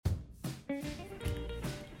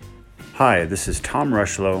Hi, this is Tom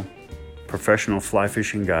Rushlow, professional fly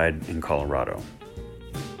fishing guide in Colorado.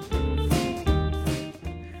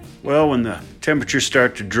 Well, when the temperatures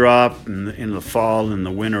start to drop in the fall and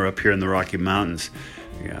the winter up here in the Rocky Mountains,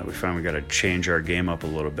 we find we got to change our game up a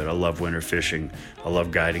little bit. I love winter fishing. I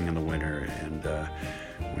love guiding in the winter. And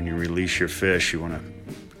when you release your fish, you want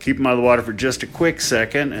to keep them out of the water for just a quick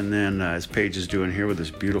second. And then, as Paige is doing here with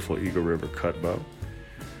this beautiful Eagle River cut bow.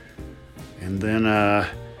 And then,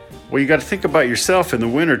 you got to think about yourself in the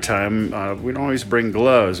wintertime. We don't always bring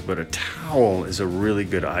gloves, but a towel is a really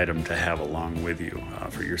good item to have along with you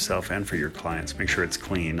for yourself and for your clients. Make sure it's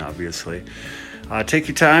clean, obviously. Take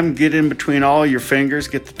your time, get in between all your fingers,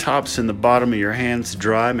 get the tops and the bottom of your hands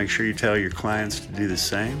dry. Make sure you tell your clients to do the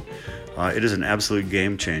same. It is an absolute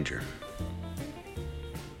game changer.